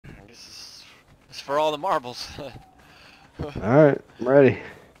It's for all the marbles. Alright, I'm ready.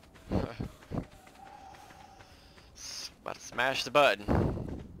 About to smash the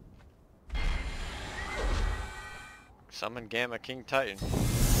button. Summon Gamma King Titan.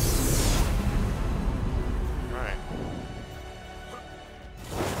 Alright.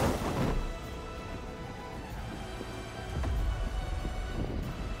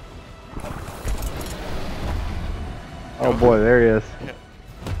 Oh boy, there he is.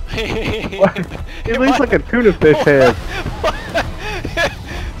 He looks like a What? tuna fish head.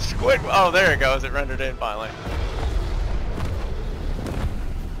 Squid. Oh, there it goes. It rendered in finally.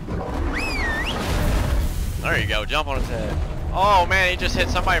 There you go. Jump on his head. Oh man, he just hit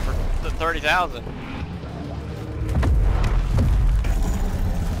somebody for 30,000.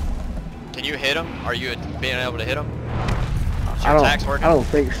 Can you hit him? Are you being able to hit him? Is your attacks working? I don't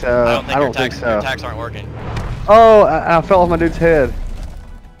think so. I don't think your attacks aren't working. Oh, I fell off my dude's head.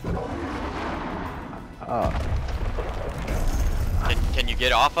 Can you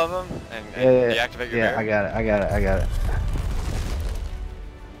get off of him and deactivate your yeah, bear? I got it.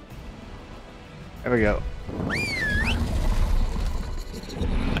 There we go.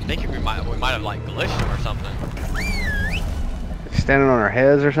 I think we might have like glitched him or something. Standing on our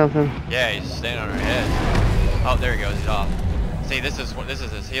heads or something? Yeah, he's standing on our heads. Oh, there he goes. He's off. See, this is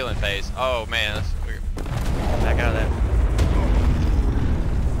his healing phase. Oh man, that's weird. Back out of that.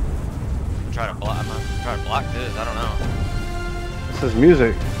 I'm trying to block this. I don't know. This is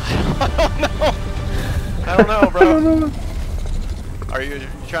music. I don't know, bro. I don't know. Are you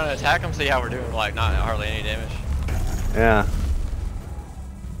trying to attack him? See how we're doing like not hardly any damage. Yeah.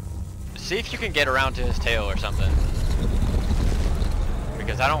 See if you can get around to his tail or something.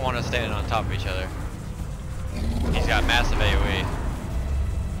 Because I don't want us standing on top of each other. He's got massive AoE.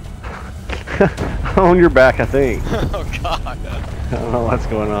 On your back, I think. Oh god. I don't know what's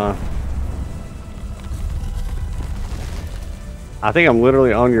going on. I think I'm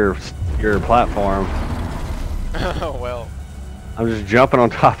literally on your platform. Oh well. I'm just jumping on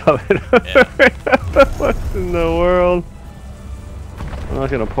top of it. Yeah. What in the world? I'm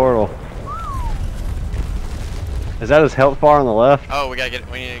not gonna portal. Is that his health bar on the left? Oh, we need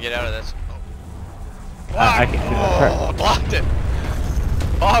to get out of this. I can't. Oh, blocked it.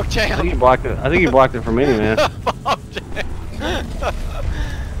 Bog I champ. think he blocked it. I think he blocked it for me, man. Bog champ.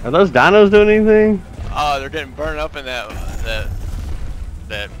 Are those dinos doing anything? Oh, they're getting burned up in that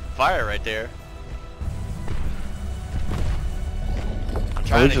fire right there. I'm Are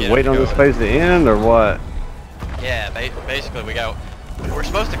trying we to just get waiting on this phase to end, or what? Yeah, basically we're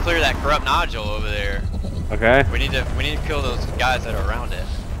supposed to clear that corrupt nodule over there. Okay. We need to kill those guys that are around it.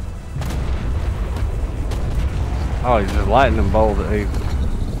 Oh, he's just lightning bolt. He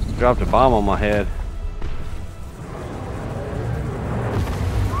dropped a bomb on my head.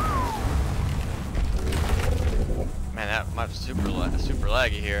 Man, that might be super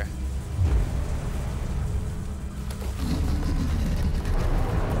laggy here.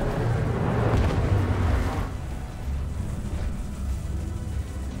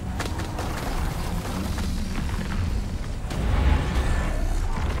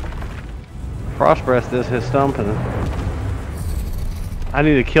 Frost breast is his stumping. I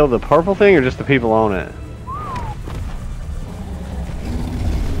need to kill the purple thing or just the people on it?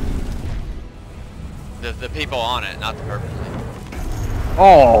 The people on it, not the purple thing.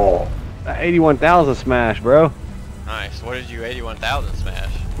 Oh, 81,000 smash, bro. Nice. What did you 81,000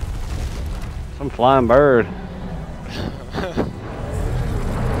 smash? Some flying bird. I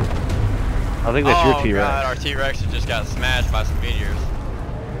think that's your Oh T-Rex. god, our T-Rex just got smashed by some meteors.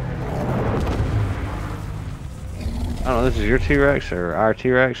 I don't know, this is your T-Rex or our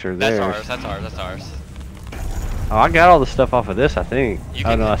T-Rex or theirs? That's ours. Oh, I got all the stuff off of this, I think. You Oh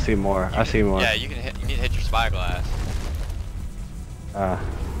can no, I hit- see more. I see more. Yeah, you need to hit your spyglass.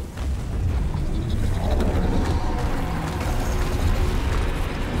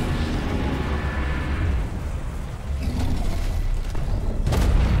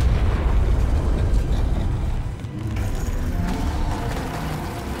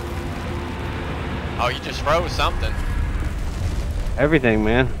 Oh, you just froze something. Everything,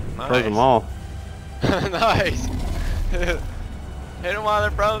 man. Nice. Froze them all. Nice. Hit them while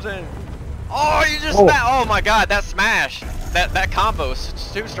they're frozen. Oh, you just Oh. Oh my god, that smash. That combo is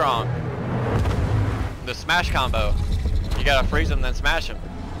too strong. The smash combo. You gotta freeze them, then smash them.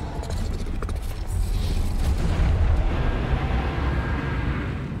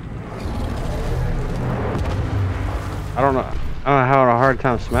 I don't know. I'm having a hard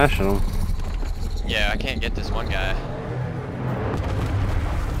time smashing them. Yeah, I can't get this one guy.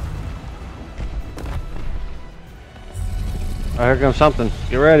 Oh, here comes something.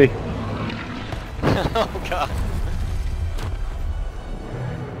 Get ready. Oh god.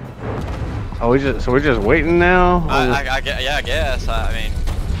 Oh, we're just waiting now. Yeah, I guess. I mean,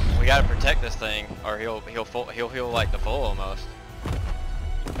 we gotta protect this thing, or he'll heal like the full almost.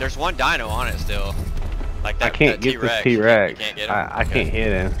 There's one dino on it still. Like that. I can't get this T-Rex. You can't get him? I can't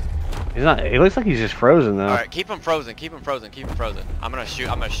hit him. He's not. It looks like he's just frozen though. All right, keep him frozen. Keep him frozen. Keep him frozen. I'm gonna shoot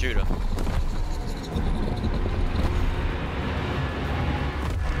him.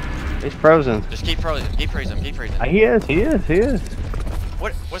 He's frozen. Just keep frozen. Keep freezing. Keep freezing. He is.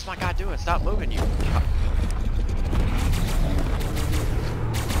 What's my guy doing? Stop moving, you.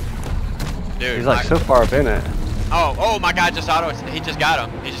 Dude, He's like so far up in it. Oh my god, he just got him.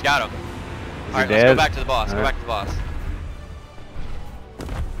 Alright, let's go back to the boss. Go back to the boss.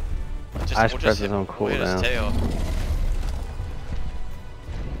 Ice Breath is on cooldown. Hit his tail.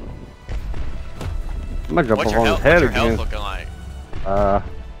 I'm gonna jump What's up on his head your again. health looking like?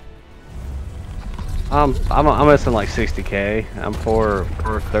 I'm missing like 60k. I'm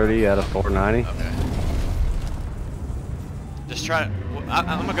 430 out of 490. Okay. Just try to.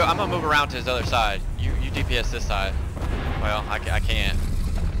 I'm gonna move around to his other side. You DPS this side. Well, I can't.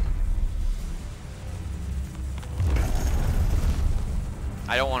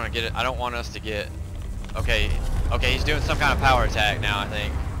 I don't want to get it. I don't want us to get. Okay, he's doing some kind of power attack now, I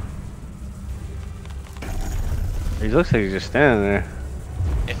think. He looks like he's just standing there.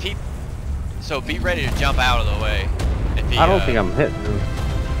 So be ready to jump out of the way. I don't think I'm hitting him.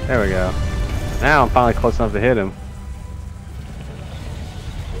 There we go. Now I'm finally close enough to hit him.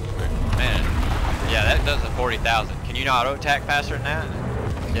 Man, yeah, that does the 40,000. Can you not auto attack faster than that?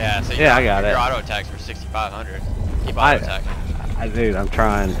 Yeah, so I got it. Your auto attacks for 6,500. Keep auto attacking. Dude, I'm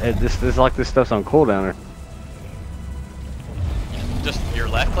trying. This like this stuff's on cooldown. Just your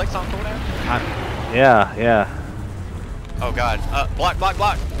left click's on cooldown? Yeah. Oh god. Block.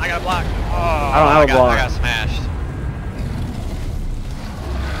 I got a block. Oh, I don't have a block. I got smashed.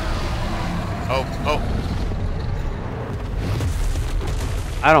 Oh.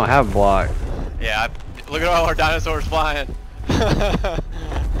 I don't have a block. Yeah, look at all our dinosaurs flying.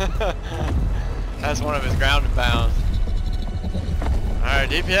 That's one of his ground and pounds. Alright,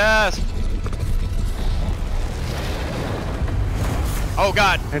 DPS! Oh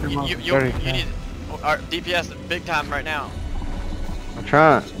god! You need our DPS big time right now. I'm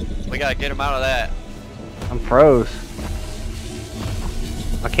trying. We gotta get him out of that. I'm froze.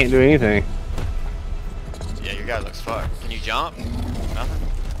 I can't do anything. Yeah, your guy looks fucked. Can you jump? Nothing?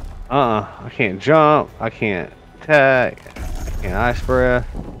 I can't jump. I can't attack. I can't Ice Breath.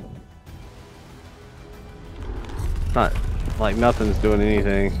 It's not like nothing's doing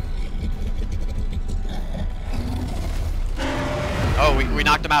anything. Oh, we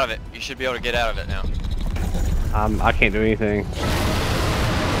knocked him out of it. You should be able to get out of it now. I can't do anything.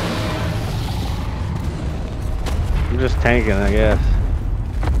 I'm just tanking, I guess.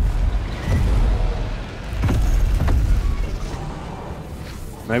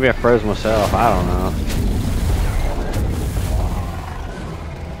 Maybe I froze myself. I don't know.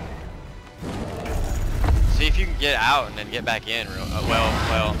 See if you can get out and then get back in.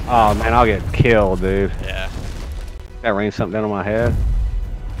 Well. Oh man, I'll get killed, dude. Yeah. That rained something down on my head.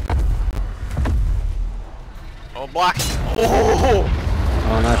 Oh, block. Oh,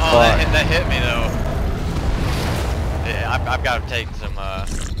 nice block. That hit me though. Yeah, I've got to take some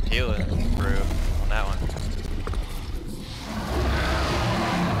healing brew on that one.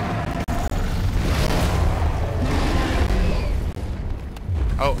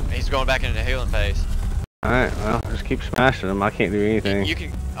 Oh, he's going back into the healing phase. Alright, well, just keep smashing him. I can't do anything. You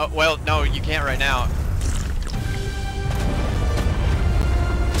can. Oh, well, no, you can't right now.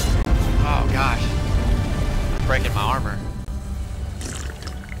 Oh gosh, it's breaking my armor.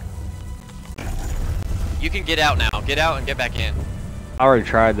 You can get out now. Get out and get back in. I already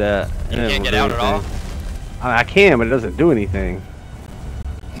tried that. You can't get out at all? I can, but it doesn't do anything.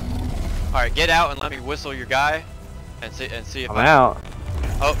 Alright, get out and let me whistle your guy and see if I'm out.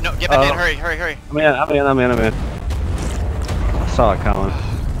 Oh no, get back in, hurry. I'm in. I saw it coming.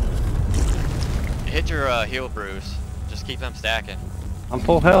 Hit your heal brews. Just keep them stacking. I'm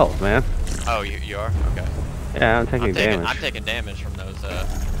full health, man. Oh, you are? Okay. Yeah, I'm taking damage. I'm taking damage from those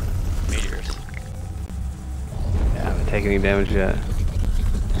meteors. Yeah, I haven't taken any damage yet.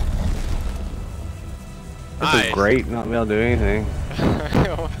 This Nice. is great, not be able to do anything.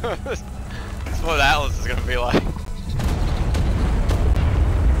 That's what Atlas is gonna be like.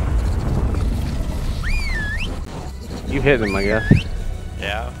 You hit him, I guess.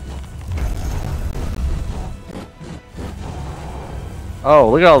 Yeah. Oh,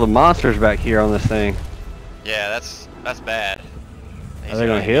 look at all the monsters back here on this thing. Yeah, that's bad. Are they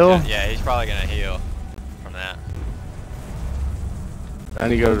gonna heal? Yeah, he's probably gonna heal from that. I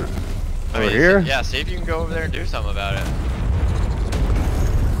need to go over here? Yeah, see if you can go over there and do something about it.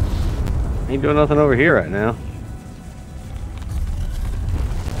 Ain't doing nothing over here right now.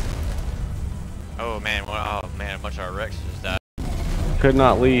 Oh man, a bunch of our wrecks just died. Could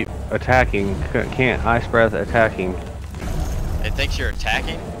not leap attacking. Can't ice breath attacking. It thinks you're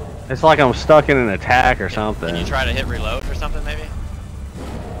attacking? It's like I'm stuck in an attack or something. Can you try to hit reload or something maybe?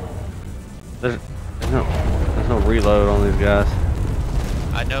 There's no reload on these guys.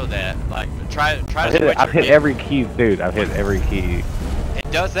 I know that. Like, try to switch. I've hit every key, dude. I've hit every key.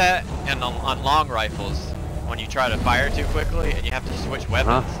 It does that on long rifles when you try to fire too quickly and you have to switch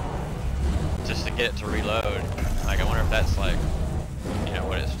weapons just to get it to reload. Like, I wonder if that's like, you know,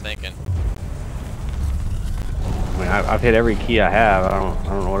 what it's thinking. I mean, I've hit every key I have. I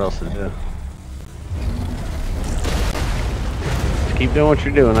don't know what else to do. Just keep doing what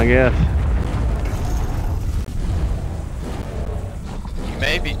you're doing, I guess.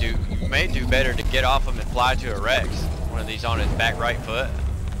 You may do better to get off him and fly to a Rex. One of these on his back right foot.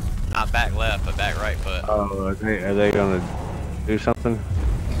 Not back left, but back right foot. Oh, are they gonna do something?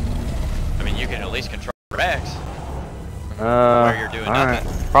 I mean, you can at least control Rex. Where you're doing nothing.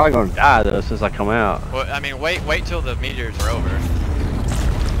 Right. Probably gonna die though since I come out. Well, I mean, wait till the meteors are over.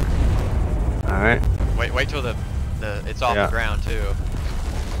 All right. Wait till it's off the ground too.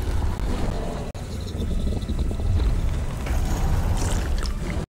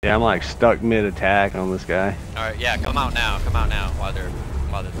 Yeah, I'm like stuck mid-attack on this guy. All right, yeah, come out now while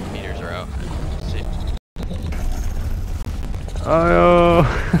the meters are out. See. Oh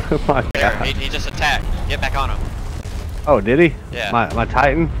my There, God. he just attacked. Get back on him. Oh, did he? Yeah. My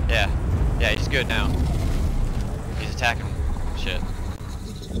Titan? Yeah, he's good now. He's attacking shit.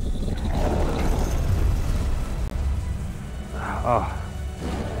 Oh.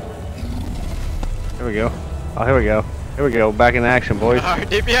 Here we go. Oh, here we go. Here we go. Back in action, boys. Alright,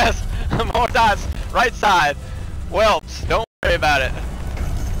 DPS. More dots. Right side. Whelps. Don't worry about it.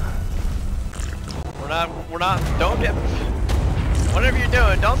 We're not, don't get, whatever you're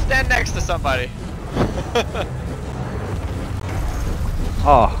doing, don't stand next to somebody.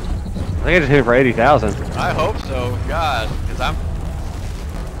 Oh. I think I just hit it for 80,000. I hope so. God. Because I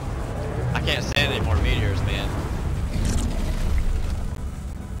can't stand any more meteors, man.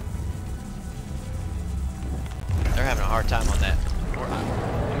 They're having a hard time on that.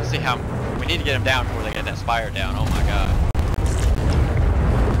 I'm gonna see how, we need to get them down before they get that spire down. Oh my God.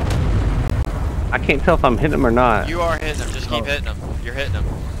 I can't tell if I'm hitting them or not. You are hitting them, just keep hitting them. You're hitting them.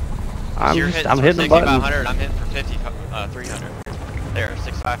 I'm hitting the button. 6,500, I'm hitting for 300. There,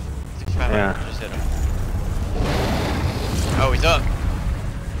 6,500, Yeah. just hit him. Oh, he's up.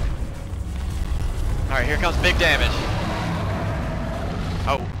 Alright, here comes big damage.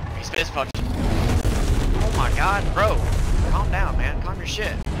 Oh, he's fist punched. Oh my God, bro. Calm down, man. Calm your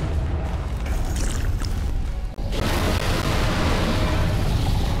shit.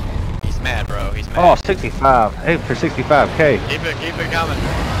 He's mad, bro. He's mad. Oh, 65. Hey, for 65K. Keep it coming.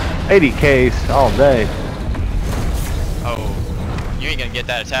 80Ks all day. Oh, you ain't gonna get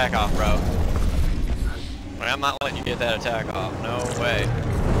that attack off, bro. I'm not letting you get that attack off. No way.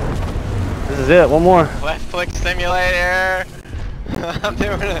 This is it. One more. Left click simulator. I'm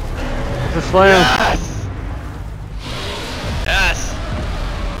doing it. It's a slam. Yes. Yes.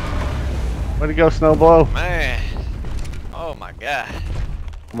 Way to go, Snowblow. Man. Oh my God.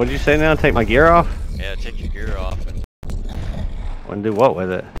 What did you say now? Take my gear off? Yeah, take your gear off and Want to do what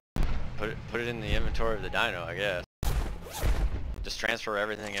with it? put it in the inventory of the dino, I guess. Just transfer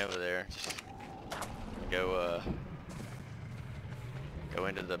everything over there. Just go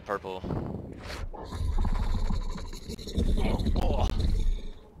into the purple. Oh.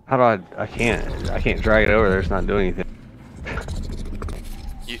 How do I can't drag it over there. It's not doing anything.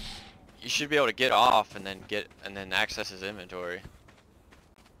 You should be able to get off and then access his inventory.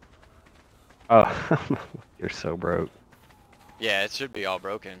 Oh, you're so broke. Yeah, it should be all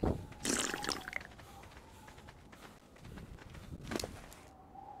broken.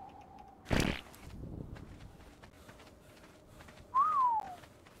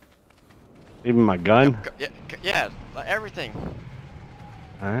 Even my gun? Yeah, like everything.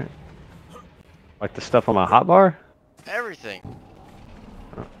 Alright. Like the stuff on my hotbar? Everything.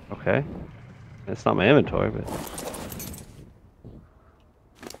 Oh, okay. It's not my inventory, but...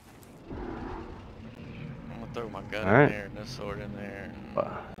 I'm gonna throw my gun Alright. in there and this sword in there.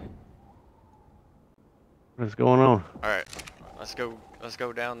 What is going on? Alright, let's go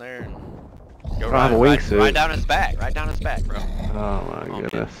down there and go I don't have a wingsuit. right down his back, bro. Oh my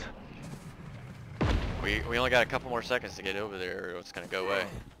goodness. We only got a couple more seconds to get over there or it's gonna go away.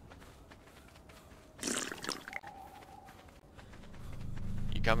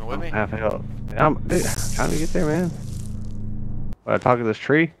 You coming with me? Half health. I'm dude, trying to get there, man. What, I talk to this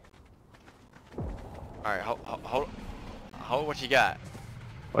tree? Alright, hold what you got.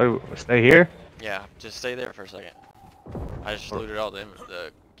 Wait, stay here? Yeah, just stay there for a second. I just looted all the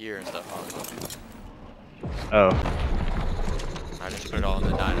gear and stuff off. Oh. I just put it all in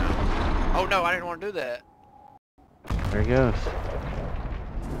the dino. Oh no, I didn't want to do that. There he goes.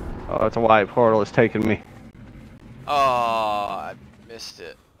 Oh, it's a white portal. It's taking me. Oh, I missed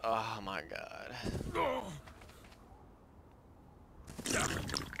it. Oh my god.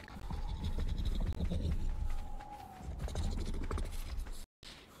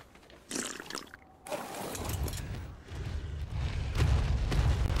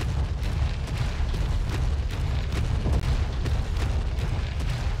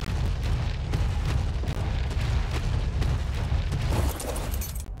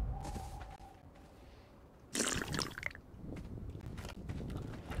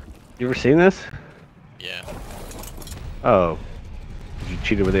 You ever seen this? Yeah. Oh. You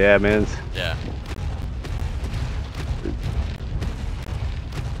cheated with the admins? Yeah.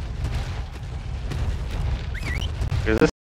 Is this